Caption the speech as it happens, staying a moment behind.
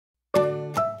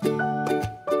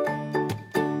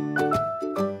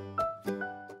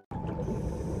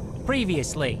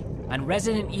Previously on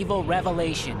Resident Evil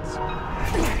Revelations.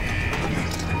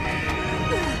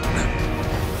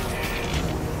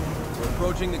 We're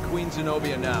approaching the Queen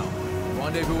Zenobia now.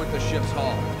 Rendezvous at the ship's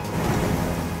hull.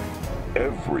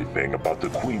 Everything about the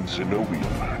Queen Zenobia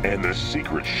and the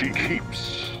secrets she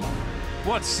keeps.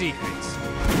 What secrets?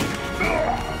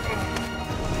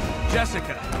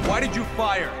 Jessica, why did you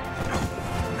fire?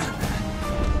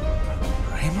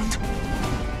 Raymond?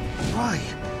 Why?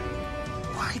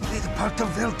 Why play the part of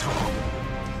Veltro?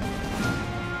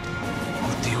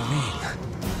 What do you mean?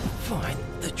 Find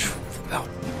the truth about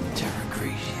Terra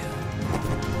Gracia.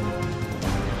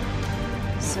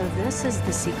 So this is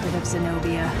the secret of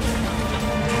Zenobia.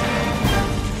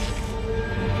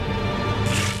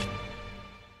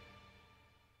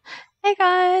 Hey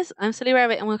guys, I'm Silly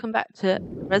Rabbit and welcome back to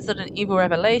Resident Evil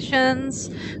Revelations.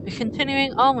 We're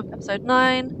continuing on with episode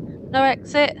 9, No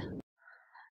Exit.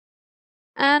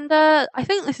 And I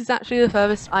think this is actually the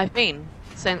furthest I've been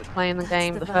since playing the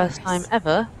game the first time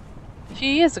ever, a few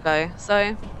years ago.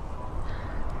 So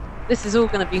this is all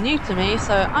going to be new to me,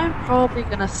 so I'm probably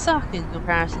going to suck in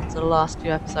comparison to the last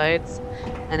few episodes.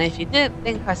 And if you didn't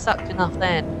think I sucked enough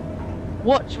then,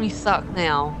 watch me suck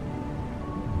now.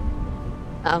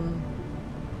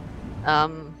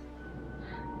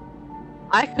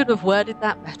 I could have worded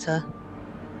that better.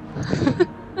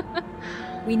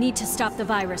 We need to stop the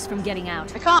virus from getting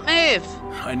out. I can't move!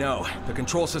 I know. The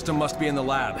control system must be in the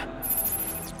lab.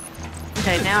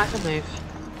 Okay, now I can move.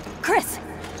 Chris!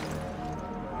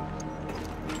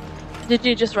 Did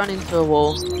you just run into a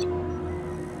wall?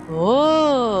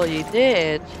 Oh, you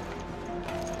did.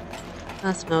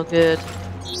 That smells good.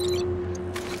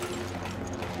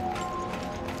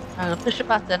 I'm gonna push a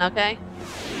button, okay?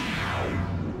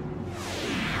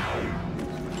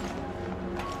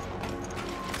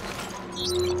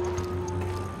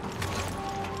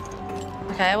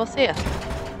 Okay, we'll see ya.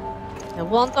 It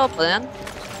won't open.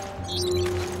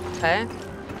 Okay.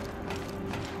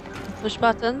 Push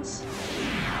buttons.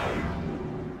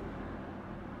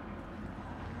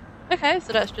 Okay,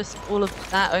 so that's just all of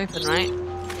that open, right?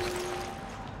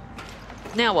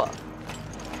 Now what?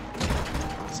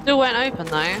 Still won't open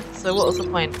though, so what was the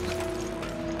point?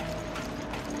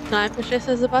 Can I push this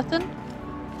as a button?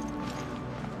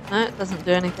 No, it doesn't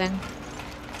do anything.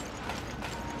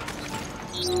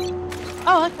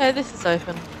 Oh, okay, this is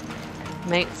open.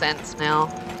 Makes sense now.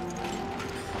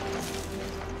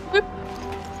 Whoop.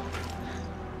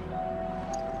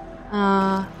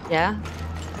 Yeah.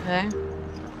 Okay.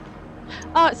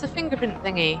 Oh, it's a fingerprint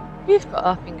thingy. We've got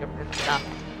our fingerprint stuff.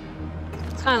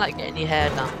 It's kind of like getting your hair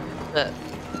done, but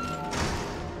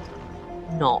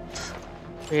not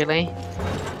really.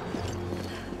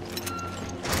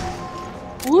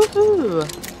 Woohoo!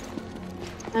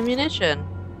 Ammunition.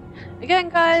 Again,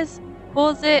 guys,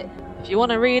 pause it if you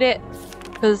want to read it,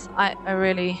 because I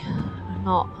really am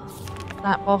not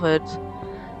that bothered.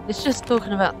 It's just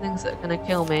talking about things that are going to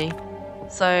kill me.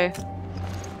 So,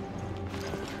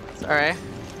 sorry.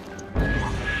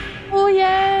 Oh,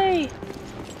 yay!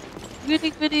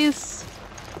 Goody goodies.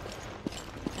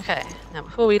 Okay, now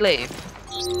before we leave.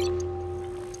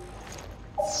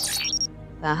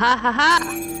 Ha ha ha!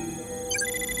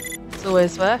 It's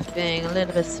always worth being a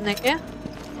little bit sneaky.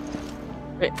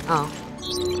 Oh.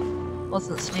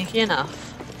 Wasn't sneaky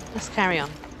enough. Let's carry on.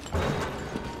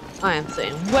 I am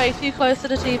sitting way too close to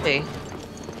the TV.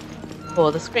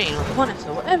 Or the screen, or the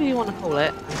monitor, whatever you want to call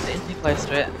it. I'm sitting too close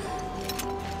to it.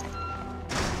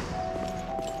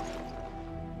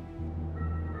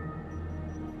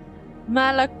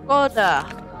 Malakoda.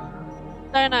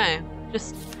 Don't know.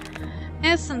 Just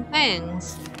here's some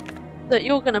things that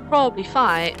you're gonna probably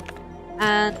fight,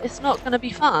 and it's not gonna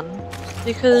be fun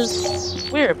because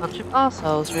we're a bunch of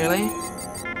assholes, really.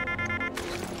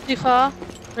 Too far,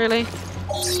 really.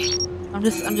 I'm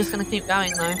just gonna keep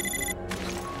going though.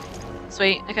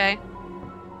 Sweet. Okay.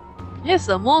 Here's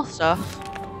some more stuff.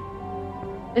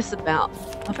 It's about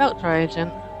a Veltro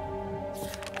agent.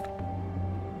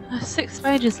 6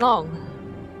 pages long.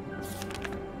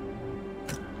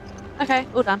 Okay,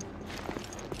 all done.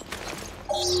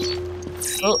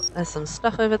 Oh, there's some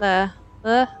stuff over there.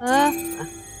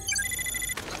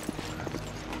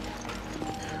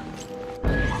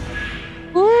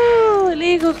 Woo!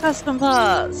 Illegal custom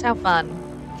parts! How fun.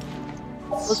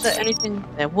 Was there anything?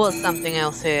 There was something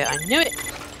else here. I knew it!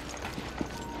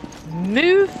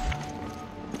 Move!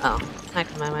 Oh, hi,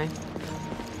 Momo.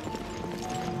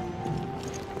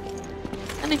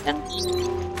 Anything?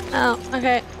 Oh,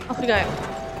 okay. Off we go.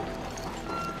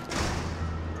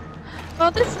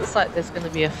 Well, this looks like there's going to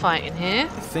be a fight in here.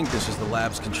 I think this is the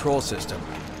lab's control system.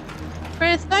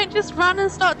 Chris, don't just run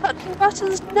and start touching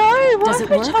buttons. No, what Does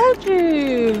have it I work? told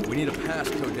you? We need a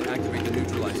passcode to activate the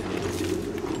neutralizer.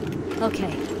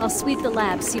 Okay, I'll sweep the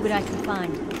lab, see what I can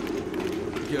find.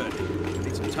 Good. We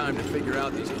need some time to figure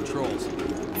out these controls.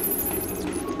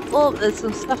 Oh, there's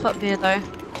some stuff up here though.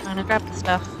 I'm gonna grab the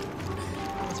stuff.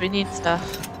 Because we need stuff.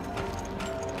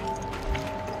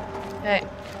 Okay.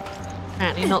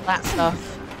 Apparently not that stuff.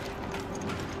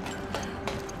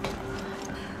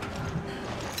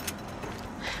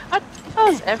 If I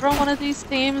was ever on one of these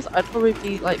teams, I'd probably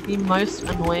be like the most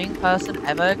annoying person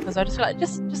ever because I just feel like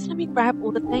just let me grab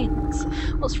all the things.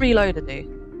 What's reloader do?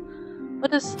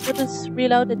 What does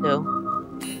reloader do?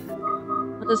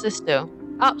 What does this do?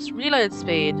 Ups reload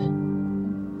speed.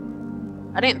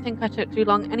 I didn't think I took too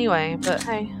long anyway, but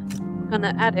hey, I'm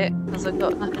gonna add it because I've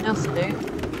got nothing else to do.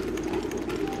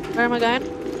 Where am I going?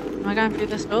 Am I going through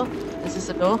this door? Is this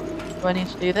a door? Do I need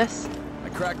to do this? I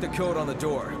cracked the code on the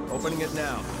door. Opening it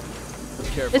now. Be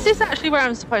careful. Is this actually where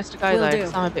I'm supposed to go Will though? do.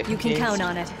 'Cause I'm a bit You can confused. count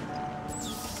on it.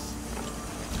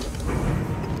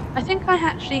 I think I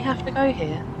actually have to go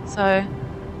here, so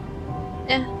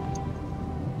yeah.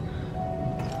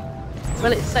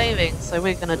 Well, it's saving, so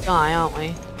we're gonna die, aren't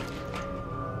we?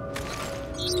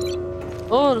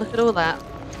 Oh, look at all that.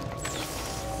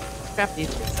 Let's grab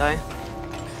these bits though.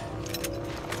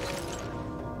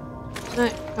 No,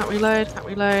 can't reload, can't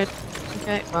reload.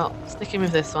 Okay, well, sticking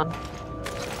with this one.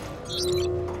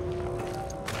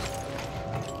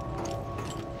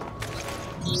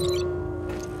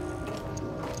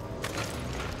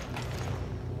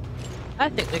 I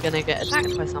think we're gonna get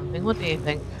attacked by something. What do you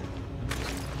think?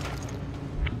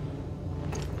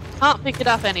 Can't pick it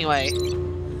up anyway.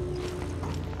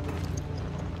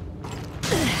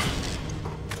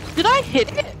 Did I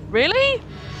hit it? Really?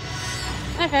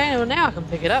 Okay, well now I can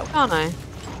pick it up, can't I?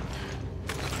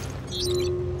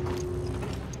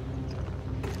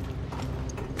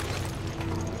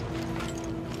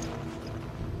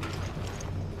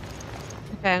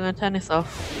 Okay, I'm gonna turn this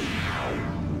off.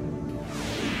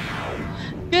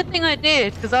 Good thing I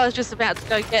did, because I was just about to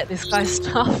go get this guy's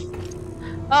stuff.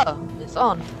 Oh, it's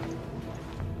on.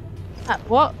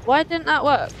 What? Why didn't that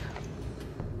work?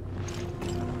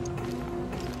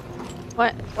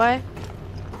 Why?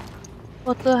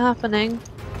 What's happening?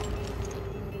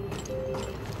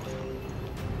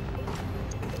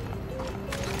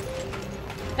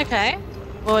 Okay.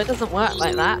 Well, it doesn't work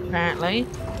like that, apparently.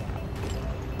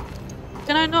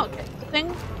 Can I not get the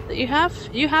thing that you have?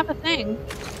 You have a thing.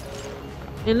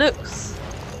 It looks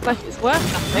like it's worth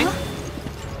something.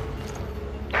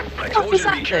 I told you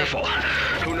to be careful.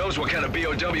 Who knows what kind of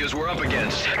BOWs we're up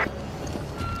against?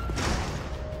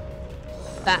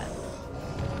 That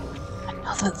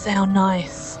doesn't sound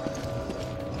nice.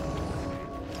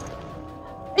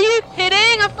 Are you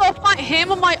kidding? I've got to fight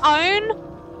him on my own?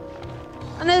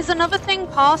 And there's another thing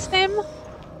past him?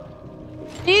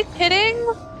 Are you kidding?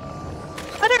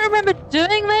 I don't remember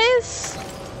doing this.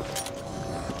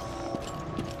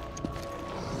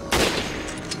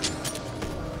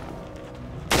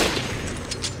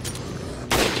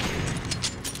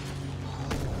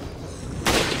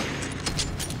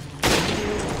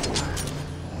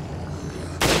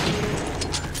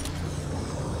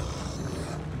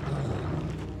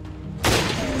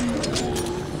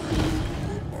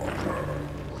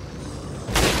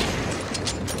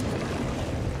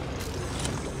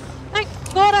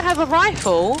 God, I have a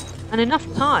rifle and enough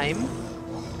time.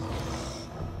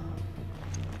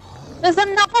 There's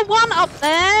another one up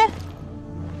there.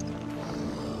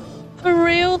 For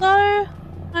real though?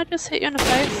 Can I just hit you in the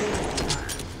face?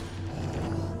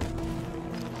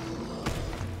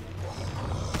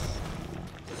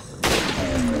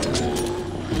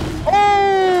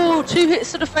 Oh, 2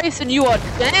 hits to the face and you are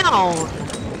down.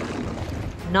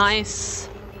 Nice.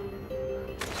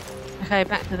 Okay,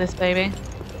 back to this baby.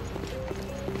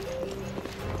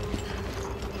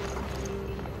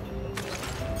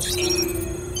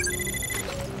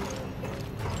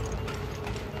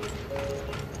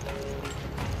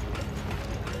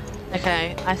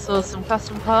 Okay, I saw some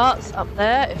custom parts up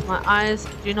there, if my eyes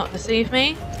do not deceive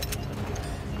me.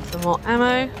 Some more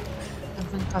ammo, and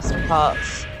some custom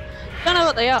parts. Don't know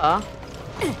what they are,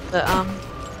 but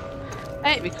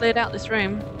hey, we cleared out this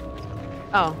room.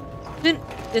 Oh,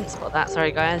 didn't spot that,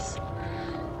 sorry guys.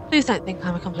 Please don't think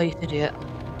I'm a complete idiot.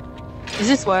 Is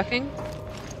this working?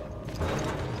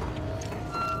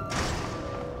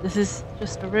 This is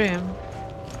just a room.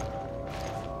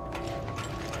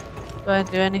 Do I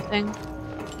do anything?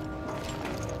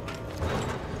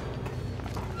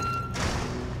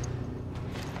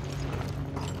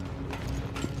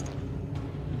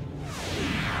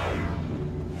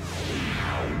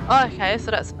 Oh, okay,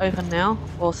 so that's open now.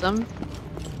 Awesome.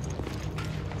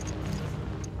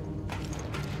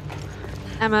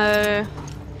 Ammo.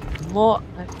 More.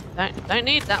 Don't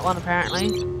need that one apparently.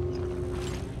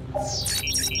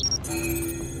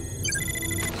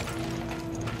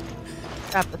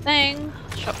 Grab the thing.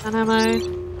 Shotgun ammo.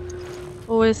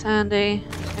 Always handy.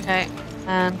 Okay.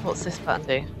 And what's this button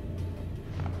do?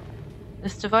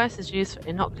 This device is used for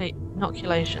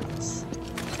inoculations.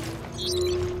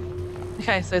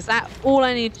 Okay, so is that all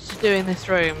I need to do in this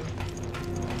room?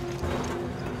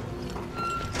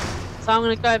 So I'm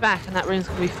going to go back and that room's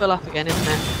going to be full up again, isn't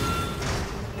it?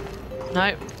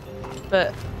 Nope.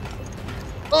 But...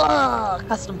 ugh,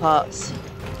 custom parts.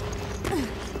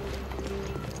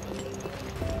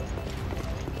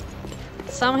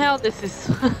 Somehow this is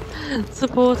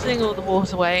supporting all the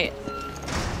water weight.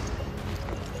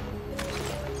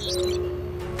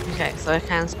 Okay, so I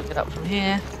can pick it up from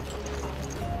here.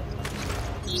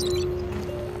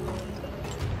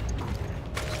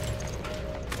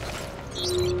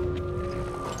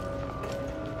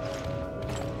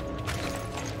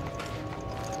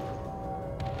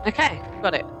 Okay,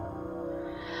 got it.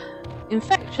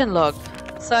 Infection log.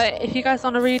 So if you guys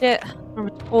want to read it,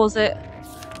 remember to pause it,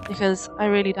 because I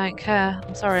really don't care,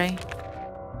 I'm sorry.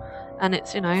 And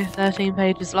it's, you know, 13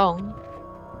 pages long.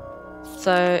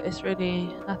 So it's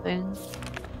really nothing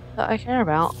that I care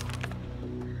about.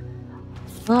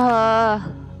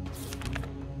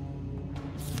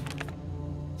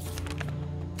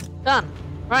 Done.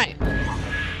 Right.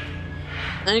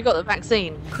 Then you got the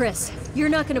vaccine. Chris, you're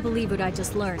not gonna believe what I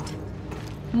just learned.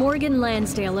 Morgan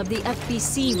Lansdale of the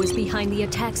FBC was behind the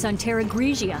attacks on Terra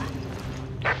Grigia.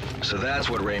 So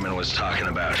that's what Raymond was talking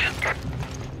about.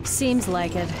 Seems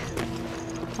like it.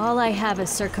 All I have is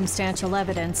circumstantial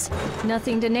evidence.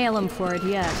 Nothing to nail him for it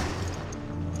yet.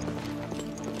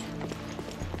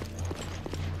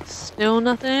 Still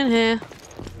nothing in here.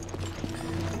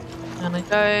 I'm gonna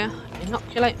go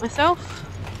inoculate myself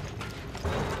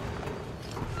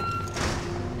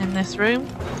in this room.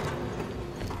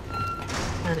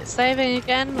 And it's saving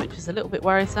again, which is a little bit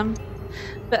worrisome.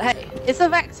 But hey, it's a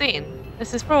vaccine.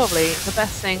 This is probably the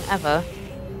best thing ever.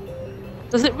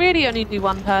 Does it really only do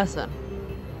one person?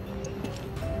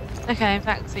 Okay,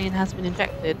 vaccine has been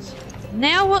injected.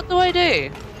 Now what do I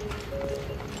do?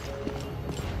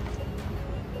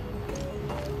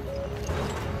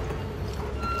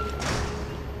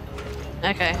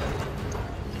 Okay.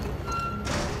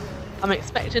 I'm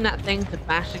expecting that thing to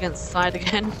bash against the side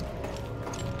again.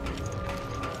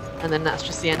 And then that's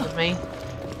just the end of me.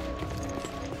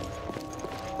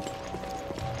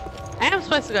 I am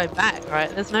supposed to go back, right?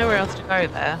 There's nowhere else to go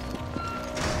there.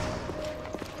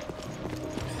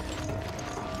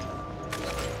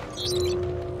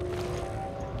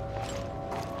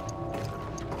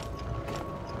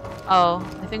 Oh,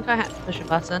 I think I had to push a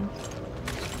button.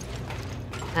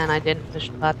 And I didn't push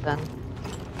the button.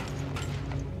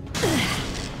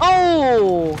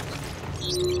 Oh!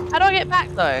 How do I get back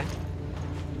though?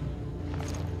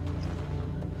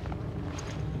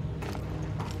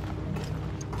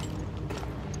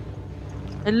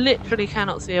 I literally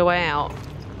cannot see a way out.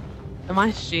 Am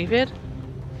I stupid?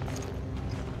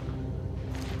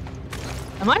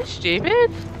 Am I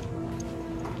stupid?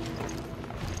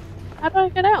 How do I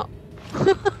get out? I'm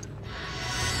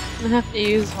gonna have to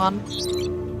use one.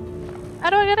 How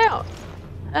do I get out?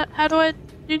 How do I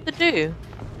do the do?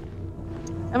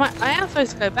 I am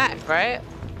supposed to go back, right?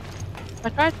 I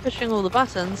tried pushing all the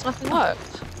buttons, nothing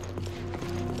worked.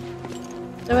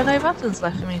 There were no buttons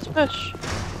left for me to push.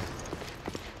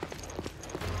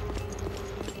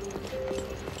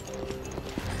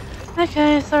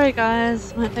 Okay, sorry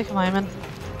guys, might take a moment.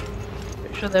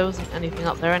 Pretty sure there wasn't anything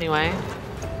up there anyway.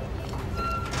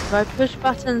 Do I push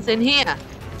buttons in here?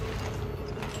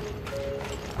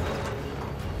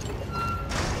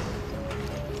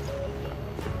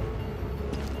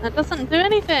 That doesn't do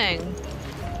anything.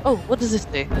 Oh, what does this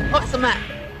do? Oh, it's a map.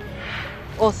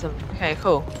 Awesome. Okay,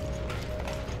 cool.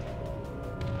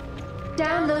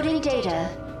 Downloading data.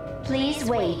 Please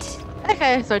wait.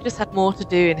 Okay, so I just had more to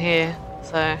do in here.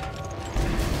 So.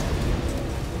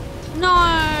 No!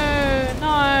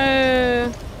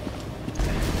 No!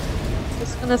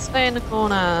 Just gonna stay in the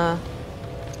corner.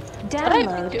 Download I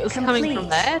don't think it was coming from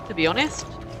there, to be honest.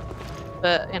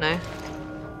 But, you know.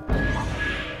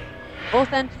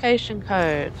 Authentication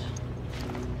code.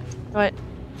 Right.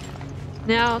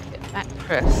 Now get back to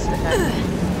Chris. Okay.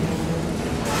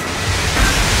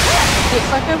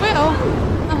 Looks like I will.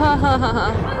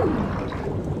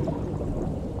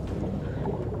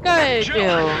 Go,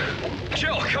 Jill.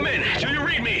 Jill, come in. Do you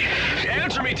read me?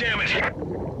 Answer me, damn it.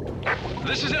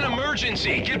 This is an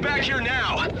emergency. Get back here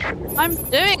now. I'm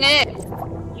doing it.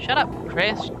 Shut up,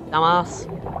 Chris, dumbass.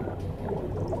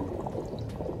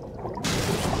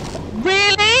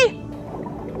 Really?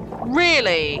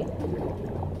 Really?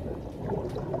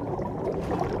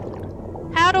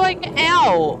 How do I get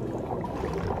out?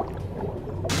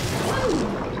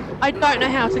 I don't know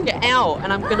how to get out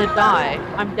and I'm gonna die.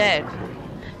 I'm dead.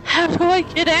 How do I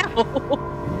get out?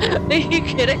 Are you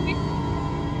kidding?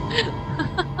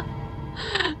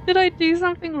 Did I do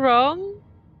something wrong?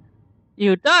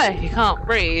 You die if you can't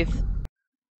breathe.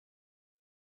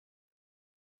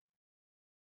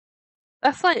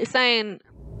 That's like saying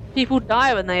people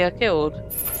die when they are killed.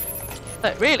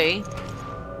 But really?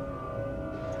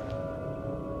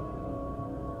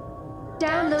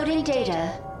 Downloading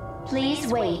data. Please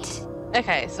wait.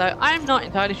 Okay, so I'm not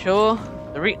entirely sure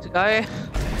the route to go.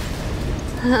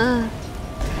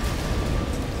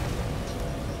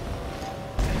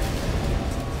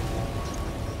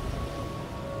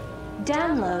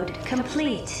 Download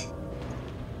complete.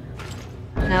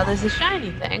 Now there's a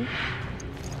shiny thing.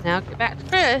 Now get back to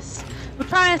Chris. We'll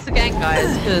try this again,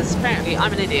 guys, because apparently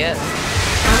I'm an idiot.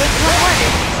 I went the wrong way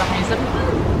for some reason.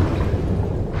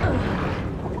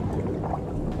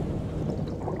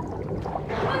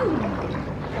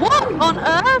 What on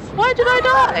earth? Why did I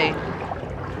die?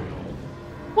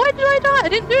 Why did I die? I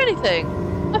didn't do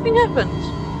anything. Nothing happened.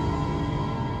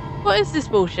 What is this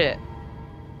bullshit?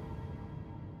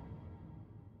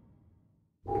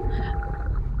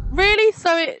 Really?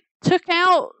 So it took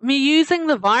out me using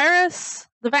the virus?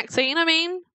 The vaccine, I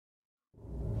mean?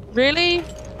 Really?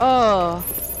 Oh.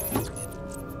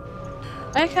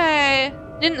 Okay.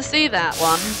 Didn't see that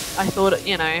one. I thought, it,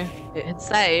 you know, it had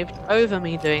saved over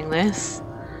me doing this.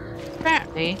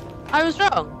 Apparently, I was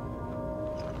wrong.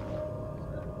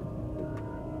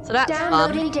 So that's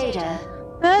Downloading fun. data.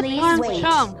 Third Please time's a wait.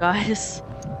 charm, guys.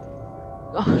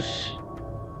 Gosh.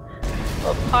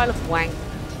 What a pile of wank.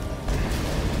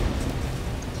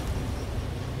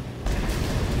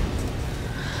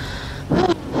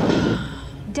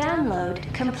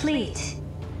 Download complete.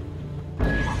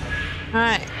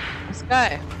 Alright, let's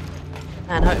go.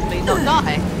 And hopefully not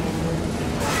die.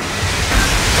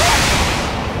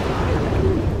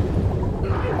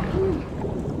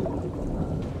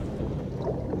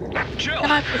 Jill!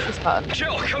 Can I push this button?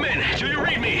 Jill, come in. Do you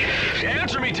read me?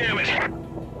 Answer me, damn it.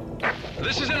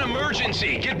 This is an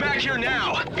emergency. Get back here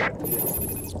now.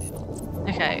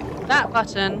 Okay, that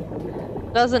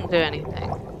button doesn't do anything.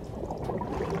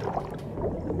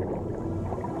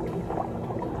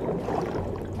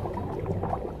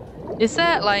 Is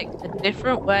there like a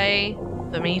different way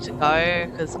for me to go?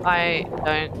 Because I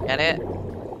don't get it.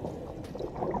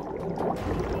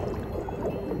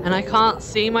 And I can't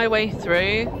see my way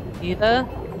through either.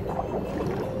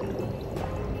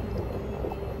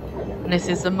 And this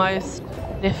is the most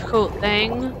difficult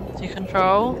thing to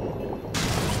control.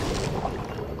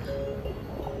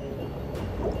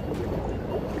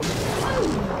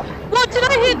 What did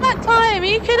I hit that time? Are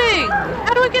you kidding?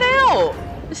 How do I get out?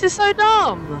 This is so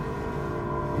dumb.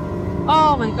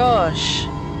 Oh my gosh.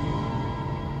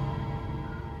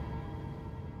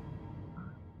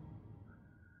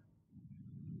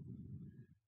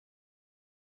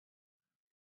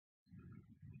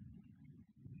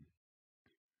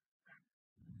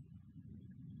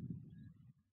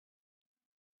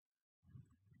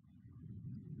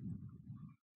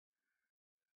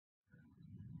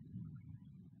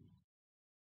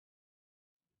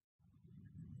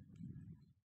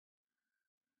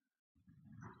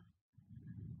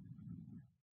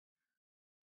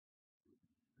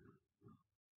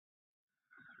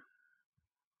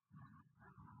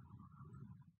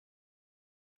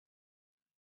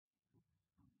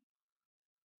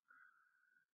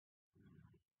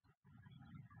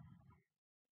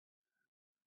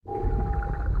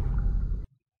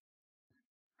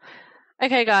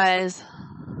 Okay guys,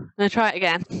 I'm gonna try it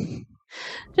again.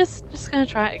 just gonna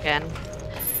try it again.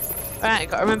 Alright,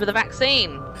 gotta remember the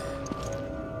vaccine.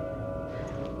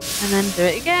 And then do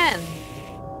it again.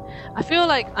 I feel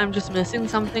like I'm just missing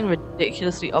something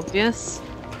ridiculously obvious.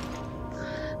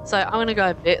 So I'm gonna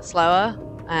go a bit slower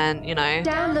and, you know...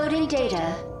 Downloading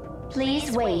data.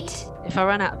 Please wait. If I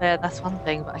run out there, that's one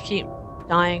thing, but I keep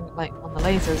dying, like, on the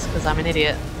lasers because I'm an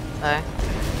idiot, so...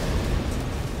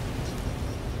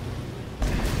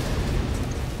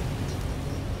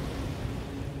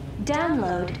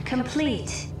 Download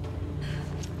complete.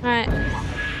 Alright,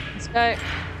 let's go.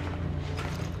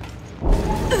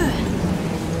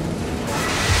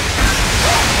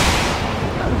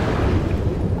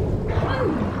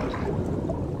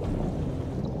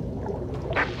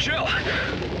 Jill!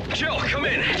 Jill, come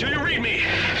in. Do you read me?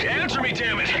 Answer me,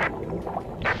 damn it.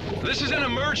 This is an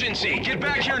emergency. Get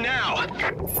back here now.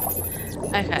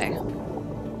 Okay.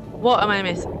 What am I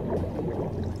missing?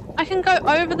 I can go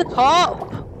over the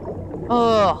top.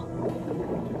 Oh.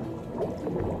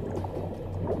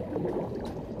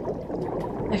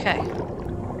 Okay.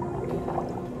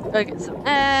 Go get some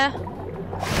air.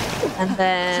 And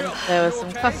then there were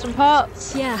some custom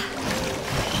parts. Yeah.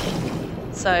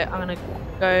 So I'm gonna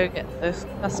go get those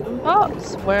custom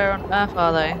parts. Where on earth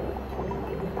are they?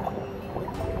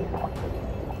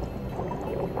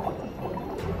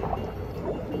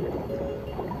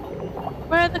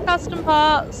 Where are the custom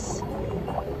parts?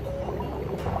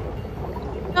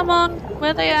 Come on,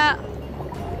 where are they at?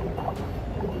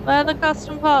 Where are the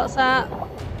custom parts at?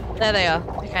 There they are.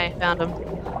 Okay, found them.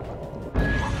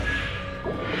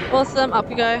 Awesome, up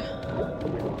you go.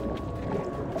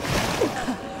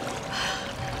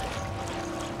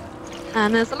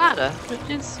 And there's a ladder, which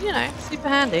is, you know, super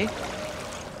handy.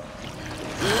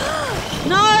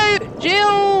 No!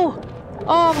 Jill!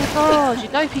 Oh my god, you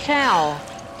dopey cow.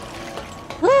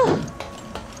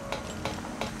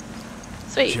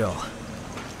 Sweet. Jill,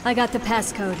 I got the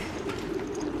passcode.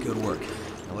 good work.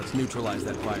 Now let's neutralize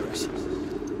that virus.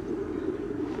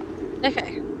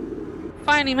 Okay.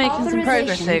 Finally making some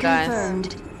progress here, guys.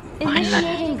 Confirmed.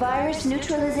 Initiating virus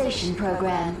neutralization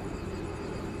program.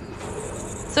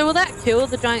 So will that kill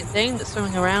the giant thing that's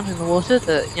swimming around in the water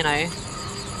that, you know,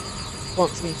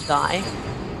 wants me to die?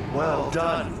 Well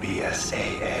done,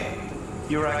 BSAA.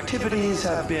 Your activities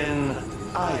have been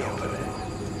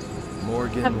eye-opening.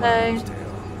 Morgan Have they? Lansdale.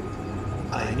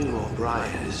 I knew O'Brien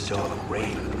and his dog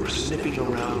Raven were sniffing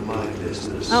around my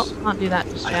business. Oh, can't do that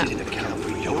just I yet. didn't account for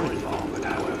your involvement,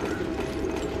 however.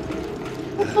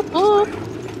 That was my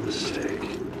own mistake.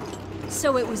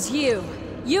 So it was you.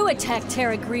 You attacked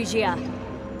Terra Grigia.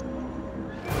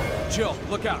 Jill,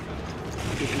 look out.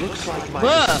 It looks like my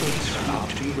Whoa. mistakes are about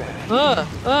to be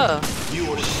remedied.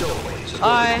 You are stowaways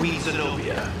aboard the Queen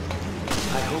Zenobia.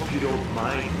 I hope you don't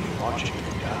mind me watching you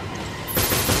die.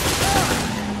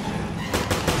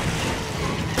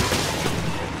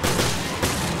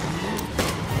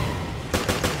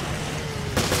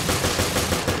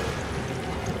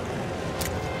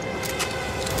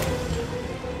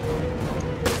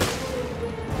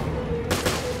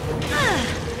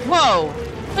 Whoa!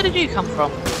 Where did you come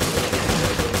from?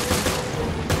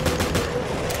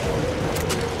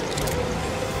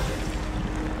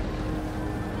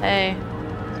 Hey.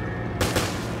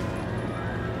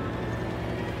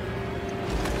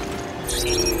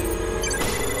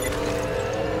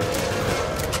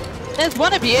 There's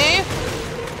one of you!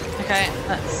 Okay,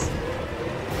 let's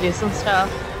do some stuff.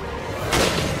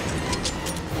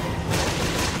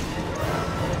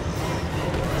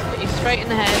 Let's put you straight in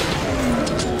the head.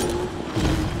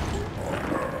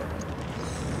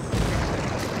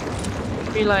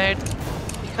 Reload,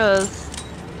 because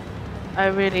I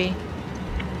really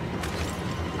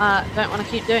don't want to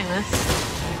keep doing this.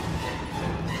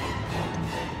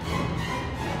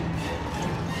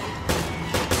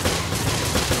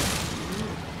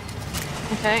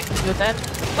 Okay, you're dead.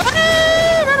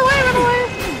 Ah, run away, run away!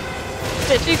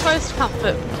 Bit too close to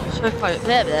comfort. So close.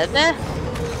 There, there, there.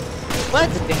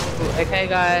 Words are difficult, okay,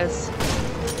 guys?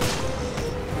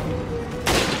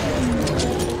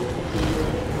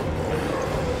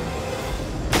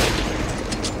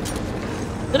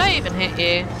 Did I even hit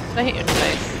you? Did I hit you in the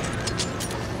face?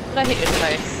 Did I hit you in the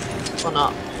face? Or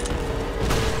not?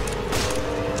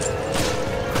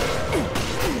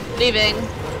 Leaving.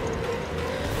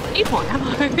 I need more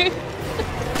ammo.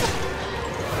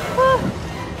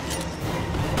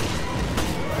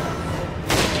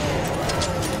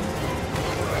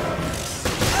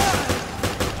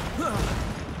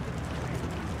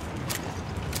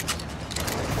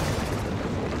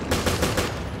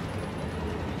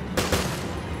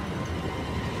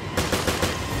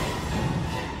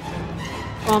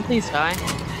 Come on, please die.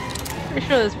 Pretty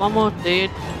sure there's one more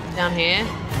dude down here.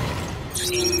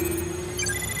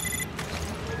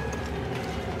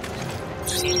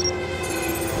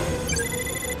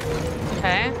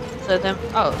 Okay, so then,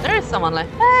 oh, there is someone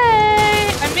left.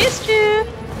 Hey, I missed you.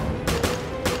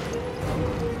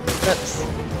 Oops.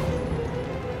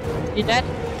 You dead?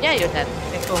 Yeah, you're dead.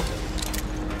 Okay, cool.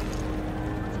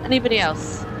 Anybody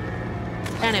else?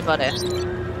 Anybody?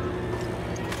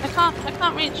 I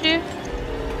can't reach you.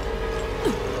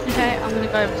 Okay, I'm gonna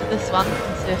go over to this one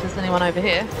and see if there's anyone over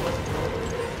here.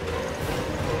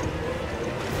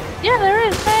 Yeah, there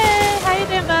is. Hey, how you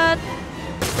doing, bud?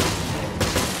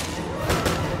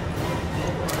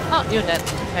 Oh, you're dead.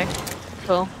 Okay,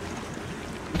 cool.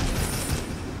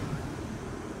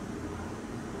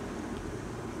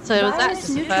 So was that Virus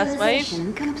just the first wave?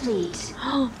 neutralization complete.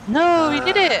 No, we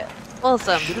did it!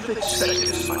 Awesome. Should have expected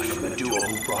as much from the duo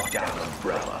who brought down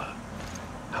Umbrella.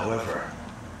 However,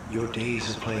 your days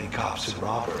of playing cops and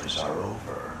robbers are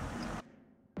over.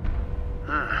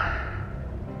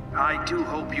 I do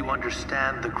hope you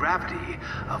understand the gravity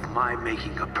of my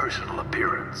making a personal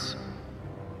appearance.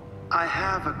 I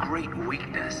have a great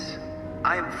weakness.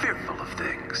 I am fearful of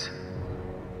things.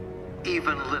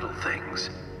 Even little things.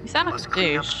 You sound like must a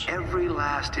clean up douche. every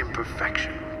last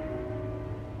imperfection.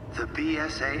 The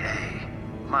BSAA,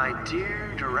 my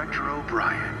dear Director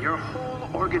O'Brien, your whole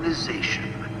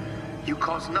organization, you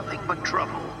cause nothing but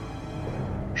trouble.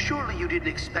 Surely you didn't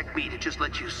expect me to just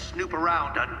let you snoop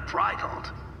around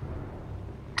unbridled.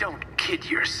 Don't kid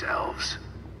yourselves.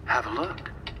 Have a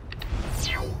look.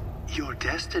 Your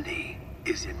destiny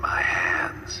is in my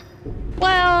hands.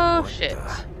 Well, shit.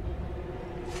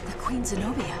 The Queen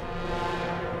Zenobia.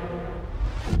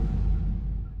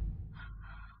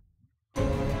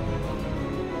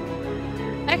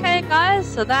 Okay,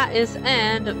 guys, so that is the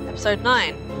end of episode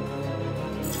 9.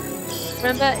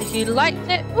 Remember, if you liked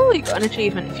it, oh, you got an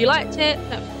achievement. If you liked it,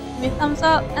 don't forget to give me a thumbs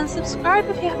up and subscribe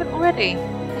if you haven't already.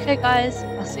 Okay, guys,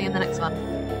 I'll see you in the next one.